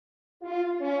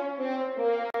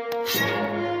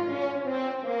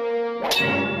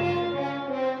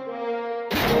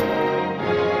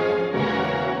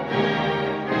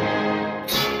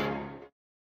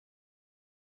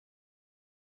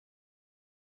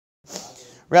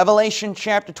Revelation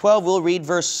chapter 12, we'll read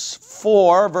verse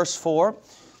 4.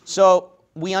 So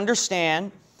we understand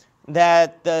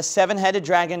that the seven-headed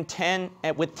dragon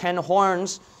with 10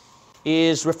 horns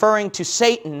is referring to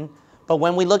Satan, but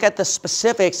when we look at the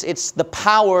specifics, it's the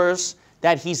powers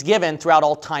that he's given throughout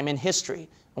all time in history.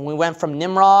 And we went from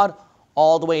Nimrod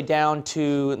all the way down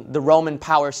to the Roman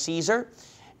power Caesar,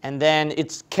 and then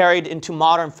it's carried into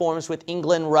modern forms with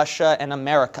England, Russia, and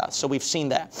America. So we've seen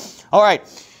that. All right,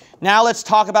 now let's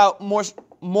talk about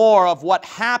more of what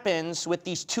happens with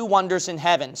these two wonders in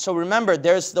heaven. So remember,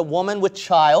 there's the woman with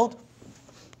child,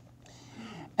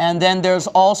 and then there's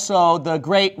also the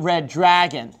great red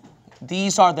dragon.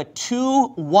 These are the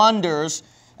two wonders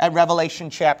at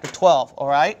Revelation chapter 12, all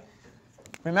right?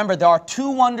 Remember, there are two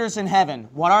wonders in heaven.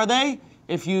 What are they?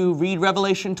 If you read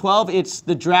Revelation 12, it's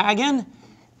the dragon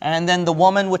and then the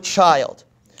woman with child.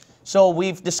 So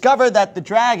we've discovered that the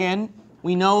dragon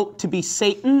we know to be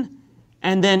Satan,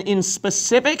 and then in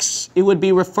specifics, it would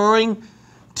be referring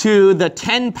to the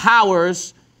 10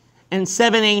 powers and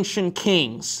 7 ancient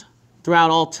kings throughout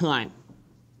all time.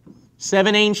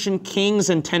 7 ancient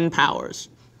kings and 10 powers.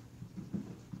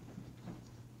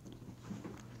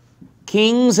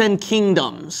 Kings and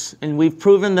kingdoms. And we've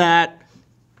proven that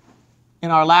in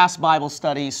our last Bible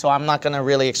study, so I'm not going to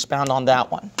really expound on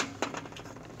that one.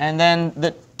 And then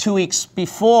the 2 weeks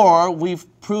before, we've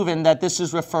proven that this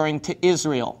is referring to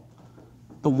Israel,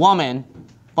 the woman.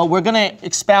 But we're going to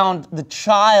expound the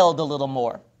child a little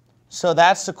more. So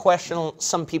that's the question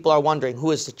some people are wondering.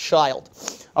 Who is the child?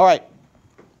 All right.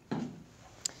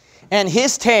 And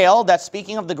his tail, that's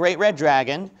speaking of the great red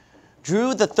dragon,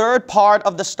 drew the third part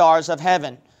of the stars of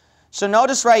heaven. So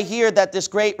notice right here that this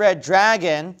great red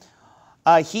dragon,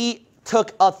 he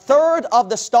took a third of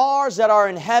the stars that are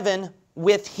in heaven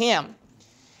with him.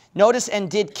 Notice, and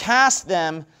did cast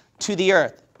them to the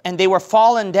earth. And they were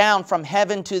fallen down from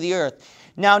heaven to the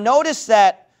earth. Now notice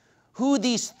that who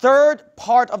these third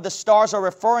part of the stars are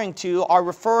referring to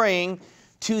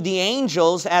the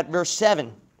angels at verse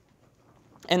 7.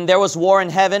 And there was war in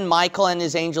heaven. Michael and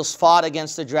his angels fought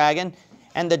against the dragon.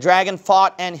 And the dragon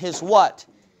fought and his what?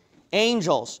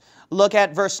 Angels. Look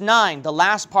at verse 9, the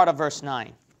last part of verse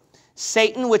 9.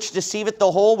 Satan, which deceiveth the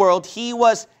whole world, he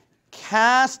was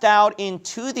cast out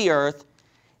into the earth,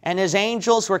 and his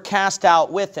angels were cast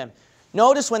out with him.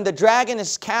 Notice when the dragon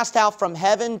is cast out from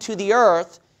heaven to the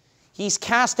earth, he's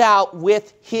cast out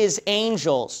with his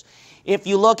angels. If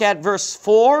you look at verse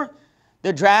 4,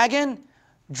 the dragon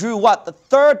drew what? The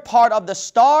third part of the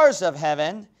stars of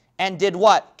heaven and did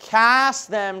what? Cast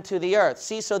them to the earth.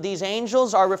 See, so these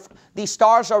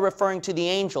stars are referring to the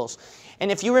angels.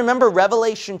 And if you remember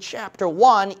Revelation chapter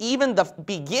 1, even the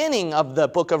beginning of the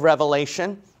book of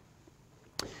Revelation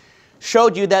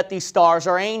showed you that these stars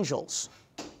are angels.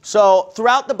 So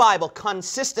throughout the Bible,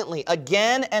 consistently,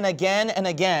 again and again and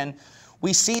again,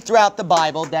 we see throughout the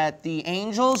Bible that the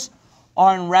angels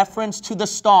are in reference to the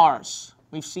stars.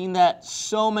 We've seen that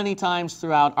so many times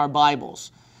throughout our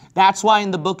Bibles. That's why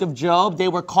in the book of Job, they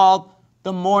were called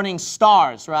the morning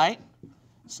stars, right?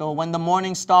 So when the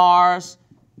morning stars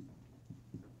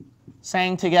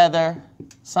sang together,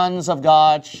 sons of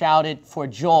God shouted for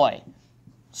joy.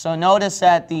 So notice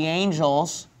that the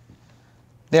angels,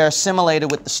 they're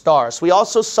assimilated with the stars. We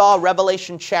also saw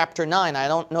Revelation chapter 9. I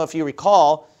don't know if you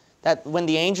recall that when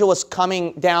the angel was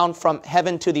coming down from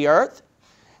heaven to the earth,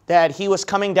 that he was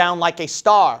coming down like a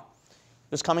star. He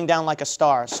was coming down like a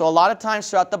star. So a lot of times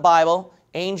throughout the Bible,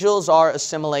 angels are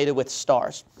assimilated with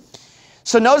stars.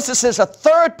 So notice this is a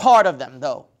third part of them,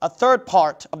 though. A third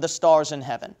part of the stars in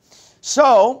heaven.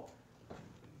 So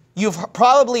you've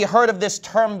probably heard of this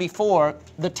term before.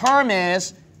 The term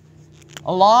is,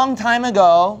 a long time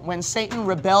ago, when Satan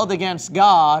rebelled against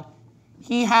God,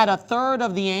 he had a third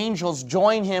of the angels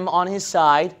join him on his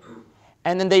side,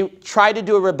 and then they tried to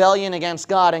do a rebellion against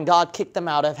God, and God kicked them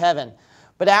out of heaven.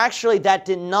 But actually, that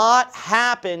did not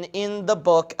happen in the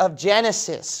book of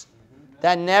Genesis.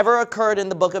 That never occurred in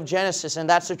the book of Genesis, and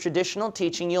that's a traditional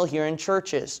teaching you'll hear in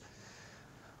churches.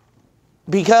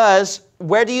 Because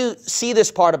where do you see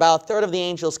this part about a third of the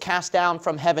angels cast down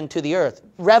from heaven to the earth?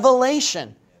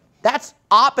 Revelation. That's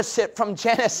opposite from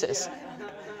Genesis.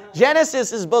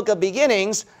 Genesis is book of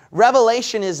beginnings.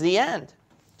 Revelation is the end.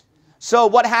 So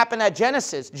what happened at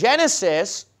Genesis?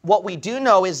 Genesis, what we do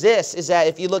know is this, is that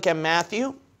if you look at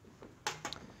Matthew,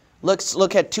 let's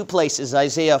look at two places,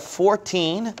 Isaiah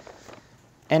 14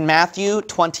 and Matthew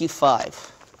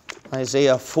 25.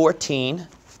 Isaiah 14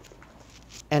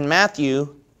 and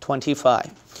Matthew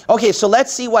 25. Okay, so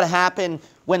let's see what happened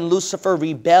when Lucifer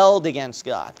rebelled against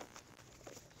God.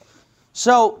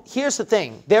 So here's the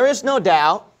thing. There is no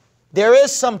doubt. There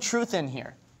is some truth in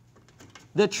here.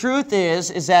 The truth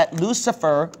is that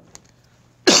Lucifer,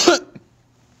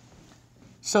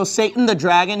 so Satan the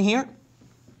dragon here,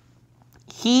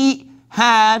 he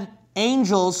had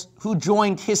angels who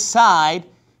joined his side,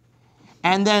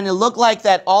 and then it looked like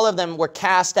that all of them were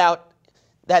cast out,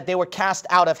 that they were cast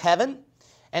out of heaven,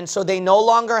 and so they no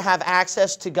longer have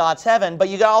access to God's heaven. But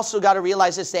you also got to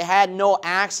realize this, they had no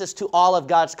access to all of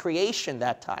God's creation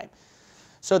that time.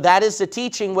 So that is the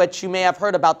teaching which you may have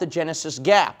heard about the Genesis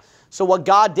gap. So what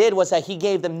God did was that he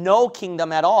gave them no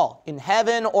kingdom at all, in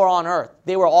heaven or on earth.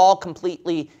 They were all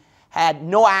completely, had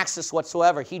no access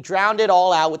whatsoever. He drowned it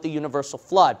all out with the universal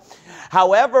flood.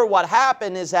 However, what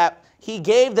happened is that he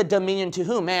gave the dominion to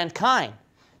who? Mankind.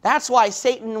 That's why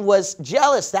Satan was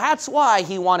jealous. That's why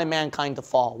he wanted mankind to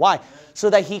fall. Why? So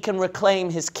that he can reclaim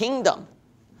his kingdom.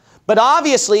 But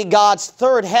obviously, God's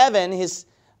third heaven,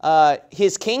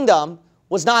 his kingdom,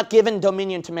 was not given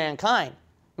dominion to mankind.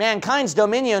 Mankind's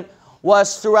dominion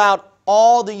was throughout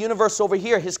all the universe over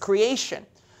here, his creation.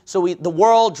 So the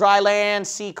world, dry land,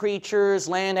 sea creatures,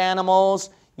 land animals,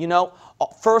 you know,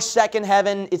 first, second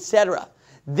heaven, etc.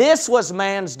 This was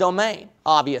man's domain,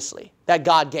 obviously, that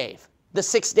God gave. The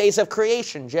 6 days of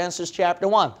creation, Genesis chapter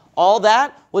 1. All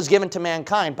that was given to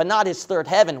mankind, but not his third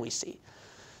heaven, we see.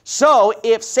 So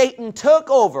if Satan took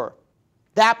over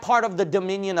that part of the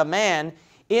dominion of man,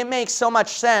 it makes so much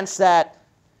sense that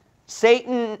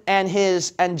Satan and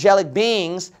his angelic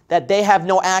beings, that they have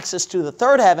no access to the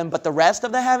third heaven, but the rest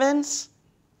of the heavens,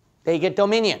 they get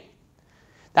dominion.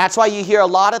 That's why you hear a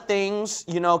lot of things,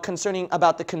 you know, concerning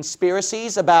about the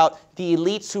conspiracies, about the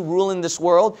elites who rule in this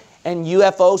world, and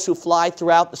UFOs who fly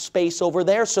throughout the space over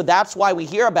there. So that's why we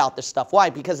hear about this stuff. Why?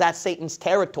 Because that's Satan's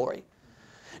territory.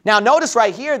 Now notice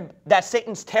right here that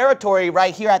Satan's territory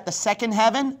right here at the second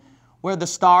heaven, where the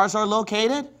stars are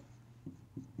located,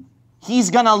 he's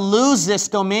going to lose this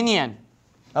dominion.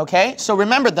 Okay? So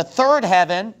remember, the third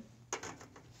heaven,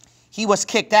 he was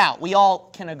kicked out. We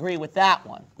all can agree with that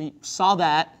one. We saw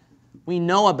that. We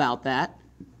know about that.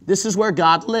 This is where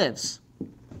God lives.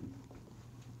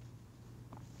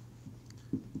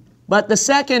 But the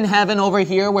second heaven over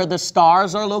here, where the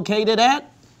stars are located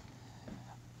at,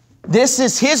 this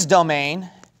is his domain.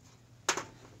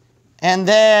 And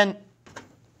then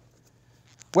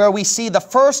where we see the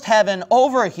first heaven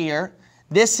over here,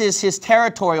 this is his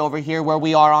territory over here where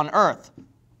we are on earth.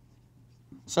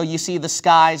 So you see the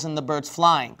skies and the birds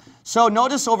flying. So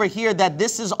notice over here that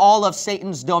this is all of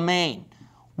Satan's domain.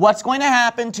 What's going to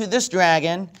happen to this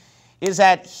dragon is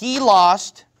that he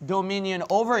lost dominion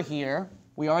over here.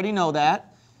 We already know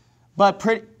that. But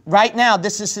right now,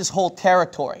 this is his whole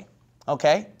territory.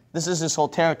 Okay? This is his whole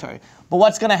territory. But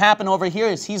what's going to happen over here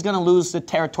is he's going to lose the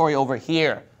territory over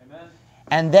here.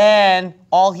 And then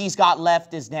all he's got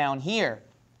left is down here.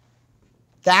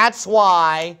 That's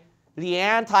why the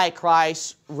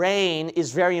Antichrist's reign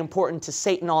is very important to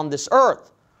Satan on this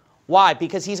earth. Why?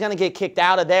 Because he's going to get kicked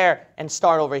out of there and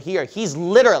start over here. He's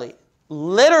literally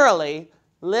going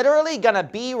to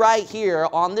be right here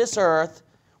on this earth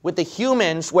with the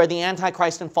humans where the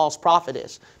Antichrist and false prophet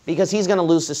is. Because he's going to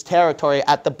lose this territory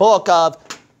at the book of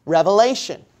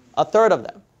Revelation, a third of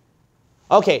them.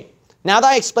 Okay. Now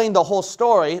that I explained the whole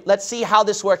story, let's see how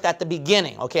this worked at the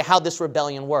beginning, okay, how this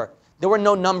rebellion worked. There were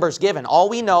no numbers given. All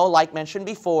we know, like mentioned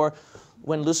before,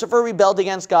 when Lucifer rebelled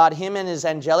against God, him and his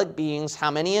angelic beings, how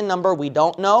many in number, we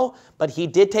don't know, but he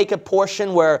did take a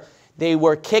portion where they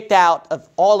were kicked out of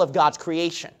all of God's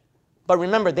creation. But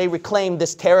remember, they reclaimed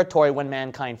this territory when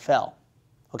mankind fell,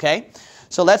 okay?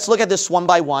 So let's look at this one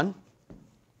by one.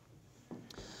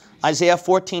 Isaiah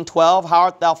 14:12, how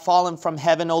art thou fallen from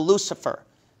heaven, O Lucifer,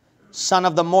 son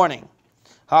of the morning?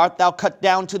 How art thou cut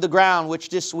down to the ground, which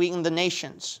didst weaken the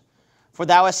nations? For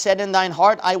thou hast said in thine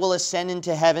heart, I will ascend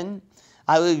into heaven.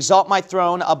 I will exalt my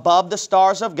throne above the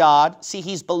stars of God. See,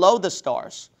 he's below the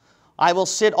stars. I will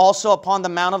sit also upon the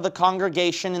mount of the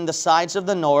congregation in the sides of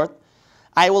the north.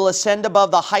 I will ascend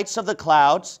above the heights of the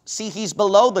clouds. See, he's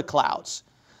below the clouds.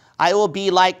 I will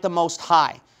be like the Most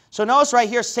High. So notice right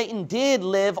here, Satan did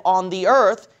live on the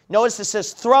earth. Notice it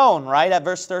says throne, right, at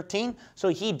verse 13. So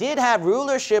he did have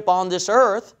rulership on this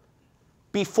earth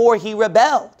before he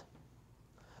rebelled.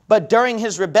 But during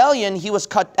his rebellion, he was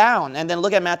cut down. And then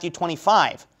look at Matthew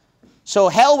 25. So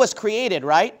hell was created,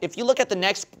 right? If you look at the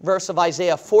next verse of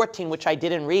Isaiah 14, which I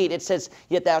didn't read, it says,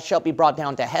 yet thou shalt be brought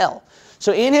down to hell.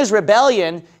 So in his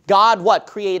rebellion, God what?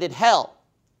 Created hell.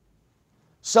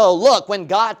 So look, when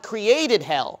God created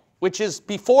hell, which is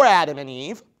before Adam and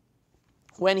Eve,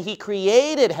 when he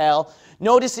created hell,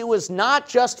 notice it was not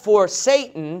just for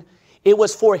Satan, it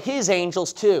was for his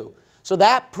angels too. So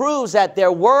that proves that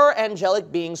there were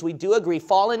angelic beings, we do agree,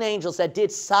 fallen angels that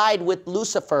did side with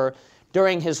Lucifer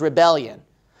during his rebellion.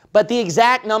 But the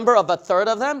exact number of a third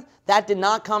of them, that did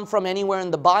not come from anywhere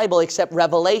in the Bible except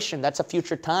Revelation. That's a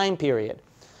future time period.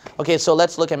 Okay, so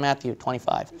let's look at Matthew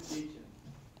 25.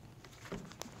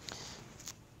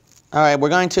 All right, we're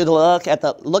going to look at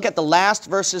the last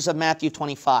verses of Matthew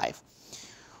 25.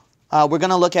 We're going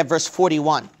to look at verse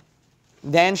 41.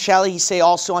 Then shall he say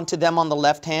also unto them on the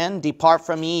left hand, Depart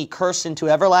from me, ye cursed, into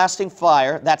everlasting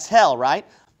fire. That's hell, right?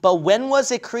 But when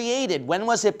was it created? When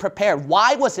was it prepared?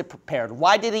 Why was it prepared?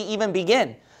 Why did it even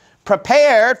begin?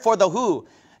 Prepared for the who?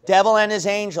 Devil and his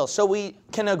angels. So we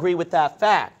can agree with that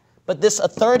fact. But this a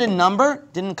third in number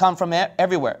didn't come from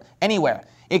anywhere.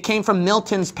 It came from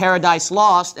Milton's Paradise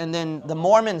Lost and then the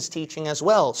Mormons' teaching as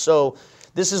well. So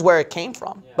this is where it came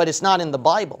from. But it's not in the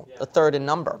Bible, a third in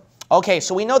number. Okay,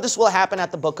 so we know this will happen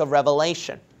at the book of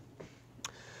Revelation.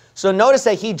 So notice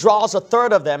that he draws a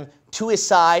third of them to his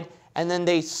side, and then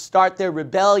they start their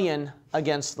rebellion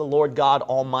against the Lord God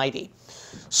Almighty.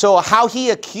 So how he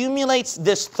accumulates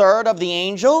this third of the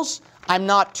angels, I'm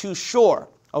not too sure,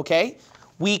 okay?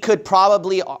 We could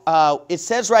probably, it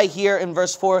says right here in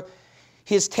verse 4,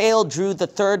 his tail drew the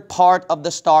third part of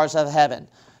the stars of heaven.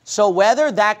 So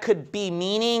whether that could be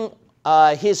meaning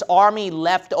his army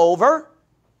left over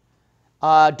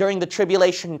during the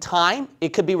tribulation time, it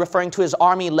could be referring to his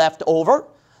army left over.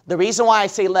 The reason why I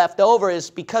say left over is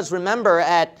because remember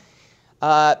at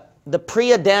the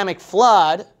pre-Adamic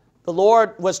flood, the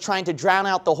Lord was trying to drown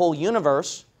out the whole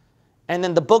universe. And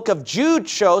then the book of Jude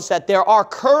shows that there are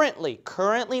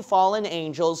currently fallen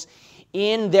angels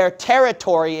in their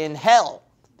territory in hell.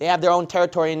 They have their own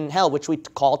territory in hell, which we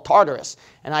call Tartarus.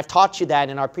 And I've taught you that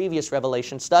in our previous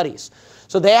Revelation studies.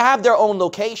 So they have their own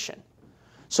location.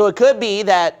 So it could be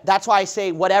that's why I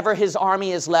say whatever his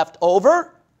army is left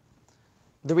over.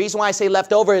 The reason why I say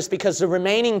left over is because the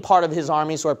remaining part of his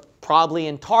armies were probably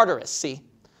in Tartarus, see?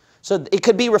 So it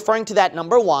could be referring to that,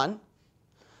 number one.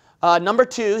 Number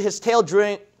two, his tail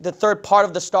drew the third part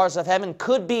of the stars of heaven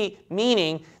could be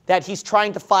meaning that he's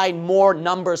trying to find more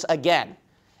numbers again.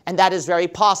 And that is very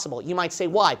possible. You might say,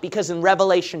 why? Because in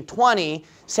Revelation 20,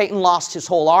 Satan lost his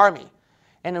whole army.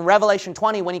 And in Revelation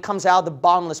 20, when he comes out of the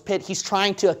bottomless pit, he's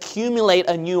trying to accumulate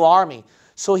a new army.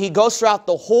 So he goes throughout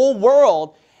the whole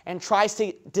world and tries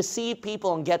to deceive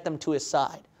people and get them to his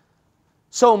side.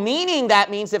 So meaning that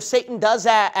means if Satan does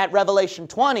that at Revelation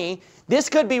 20, this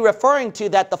could be referring to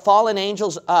that the fallen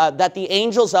angels, that the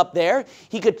angels up there,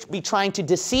 he could be trying to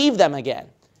deceive them again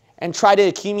and try to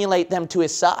accumulate them to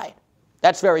his side.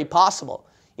 That's very possible.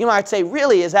 You might say,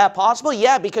 really, is that possible?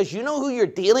 Yeah, because you know who you're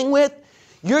dealing with?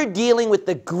 You're dealing with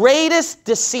the greatest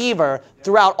deceiver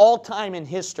throughout all time in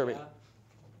history.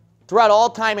 Throughout all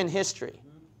time in history.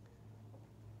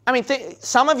 I mean,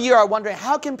 some of you are wondering,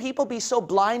 how can people be so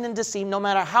blind and deceived no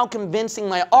matter how convincing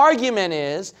my argument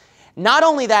is? Not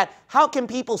only that, how can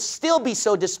people still be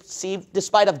so deceived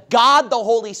despite of God the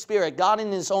Holy Spirit, God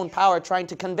in his own power trying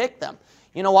to convict them?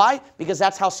 You know why? Because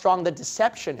that's how strong the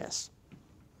deception is.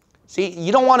 See,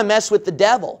 you don't want to mess with the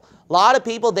devil. A lot of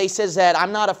people, they says that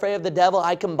I'm not afraid of the devil,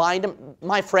 I can bind him.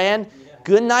 My friend,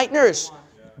 good night, nurse.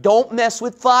 Don't mess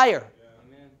with fire.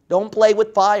 Don't play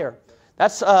with fire.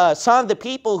 That's some of the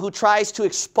people who tries to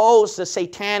expose the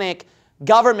satanic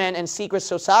government and secret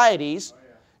societies.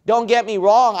 Don't get me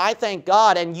wrong, I thank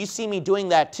God, and you see me doing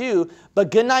that too. But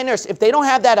good night, nurse, if they don't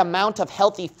have that amount of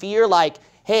healthy fear, like,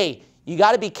 hey, you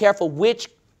got to be careful which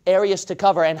areas to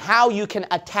cover and how you can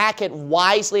attack it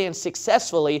wisely and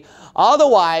successfully.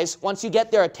 Otherwise, once you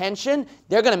get their attention,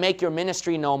 they're going to make your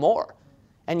ministry no more.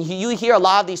 And you hear a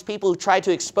lot of these people who try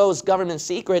to expose government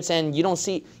secrets and you don't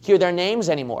hear their names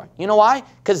anymore. You know why?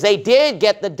 Because they did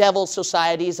get the devil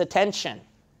society's attention.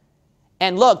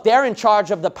 And look, they're in charge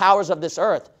of the powers of this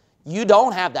earth. You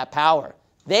don't have that power.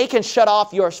 They can shut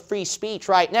off your free speech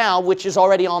right now, which is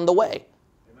already on the way.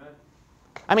 Amen.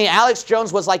 I mean, Alex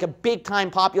Jones was like a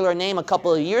big-time popular name a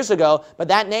couple of years ago, but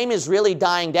that name is really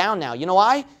dying down now. You know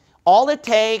why? All it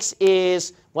takes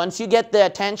is, once you get the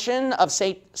attention of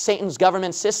Satan's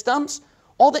government systems,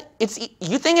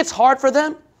 you think it's hard for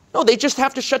them? No, they just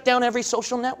have to shut down every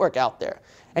social network out there.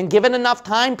 And given enough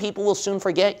time, people will soon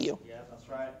forget you. Yeah, that's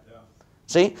right. Yeah.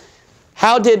 See?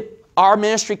 How did our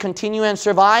ministry continue and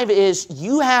survive is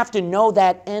you have to know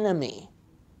that enemy.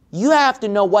 You have to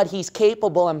know what he's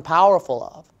capable and powerful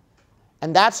of.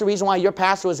 And that's the reason why your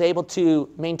pastor was able to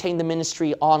maintain the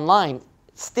ministry online.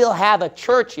 Still have a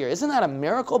church here. Isn't that a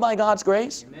miracle by God's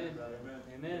grace? Amen, brother.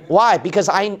 Amen. Why? Because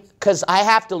I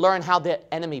have to learn how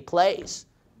the enemy plays.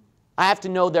 I have to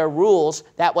know their rules.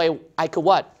 That way I could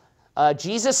what?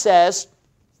 Jesus says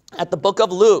at the book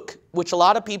of Luke, which a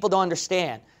lot of people don't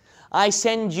understand. I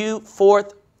send you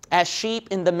forth as sheep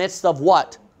in the midst of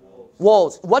what?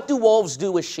 Wolves. What do wolves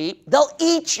do with sheep? They'll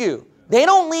eat you. They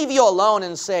don't leave you alone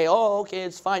and say, oh, okay,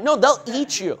 it's fine. No, they'll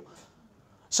eat you.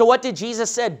 So what did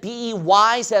Jesus say? Be ye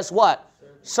wise as what?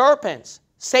 Serpents.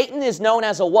 Satan is known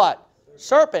as a what?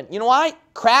 Serpent. You know why?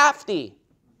 Crafty.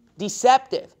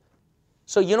 Deceptive.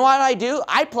 So you know what I do?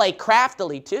 I play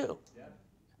craftily too.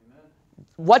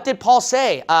 What did Paul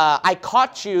say? I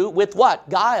caught you with what?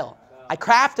 Guile. I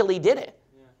craftily did it.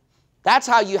 That's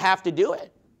how you have to do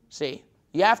it. See?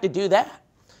 You have to do that.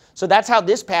 So that's how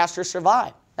this pastor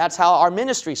survived. That's how our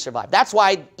ministry survived. That's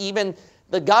why even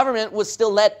the government would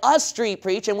still let us street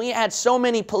preach, and we had so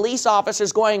many police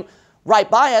officers going right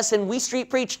by us, and we street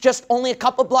preach just only a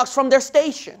couple blocks from their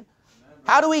station.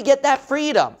 How do we get that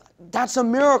freedom? That's a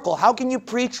miracle. How can you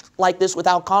preach like this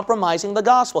without compromising the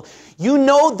gospel? You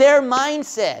know their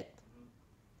mindset.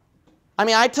 I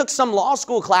mean, I took some law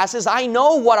school classes. I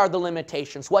know what are the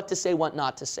limitations, what to say, what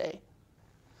not to say.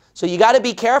 So you got to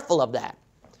be careful of that.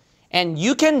 And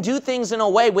you can do things in a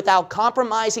way without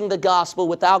compromising the gospel,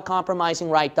 without compromising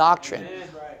right doctrine.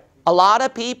 A lot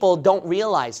of people don't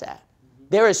realize that.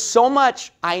 There is so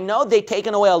much, I know they've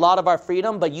taken away a lot of our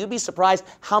freedom, but you'd be surprised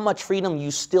how much freedom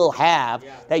you still have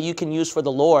that you can use for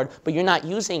the Lord, but you're not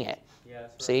using it.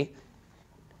 See?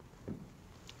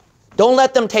 Don't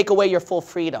let them take away your full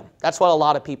freedom. That's what a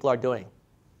lot of people are doing.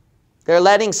 They're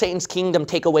letting Satan's kingdom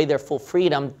take away their full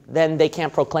freedom, then they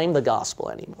can't proclaim the gospel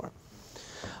anymore.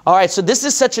 All right, so this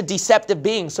is such a deceptive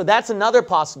being. So that's another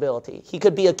possibility. He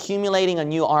could be accumulating a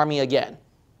new army again.